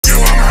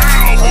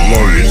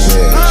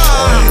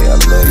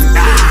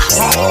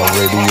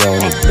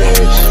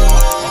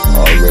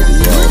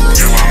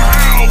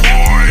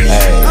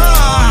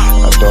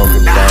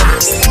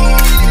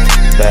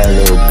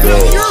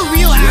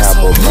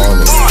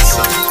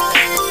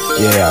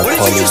Yeah, I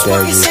call it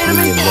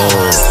dangerously in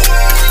love.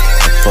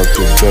 I fuck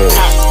your bitch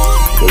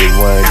with a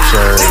one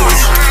change.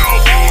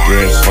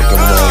 Getting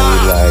fucking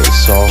money like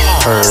soft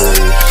purse.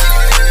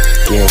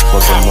 Getting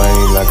fucking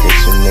money like a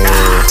Chanel.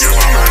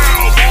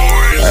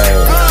 Ay,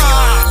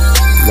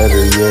 let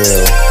her yell.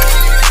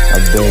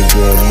 I been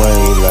getting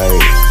money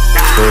like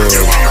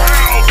fair.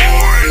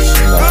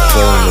 And I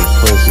fell in the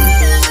pussy.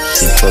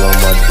 She fell on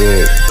my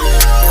dick.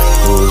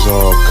 It was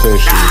all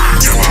cushy.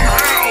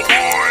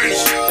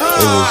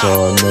 It was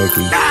all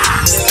Nicky.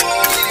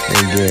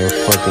 And getting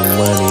fucking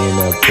money in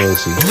that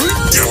pussy.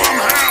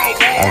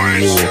 I can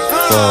give a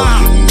fuck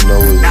and you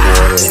know it's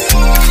water.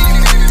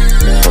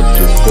 Fuck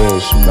your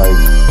bitch like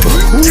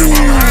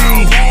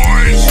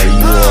hey,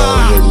 you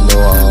already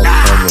know how I'm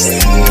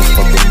coming. Getting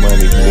fucking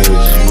money,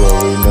 bitch. You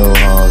already know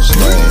how I'm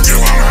slaying.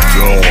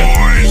 Yeah,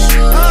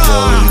 you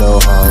already know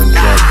how I'm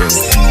jumping.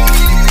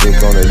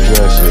 Dick on the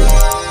dresser.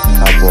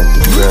 Hop off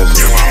the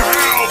dresser.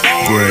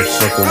 Getting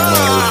fucking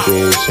money,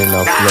 bitch, and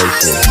I'm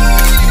flexing.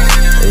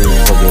 Every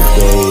fucking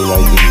day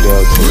like the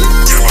Delta.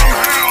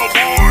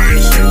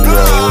 And you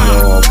already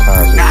know I'm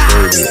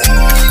concentrated.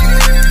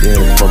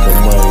 Getting fucking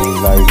money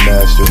like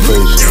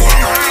masturbation.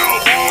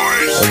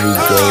 Every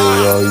day,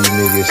 all you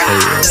niggas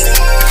hating.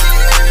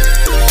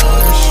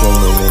 I'm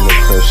swimming in the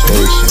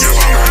crustaceans.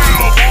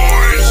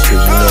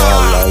 Cause you know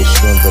I like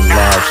shrimp and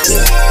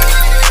lobster.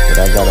 But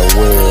I got a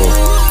will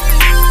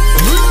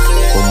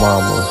for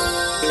mama.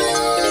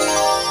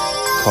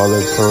 Call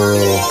it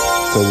Pearl,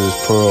 cause it's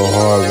Pearl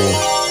Harbor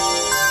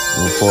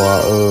before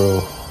I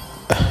Earl.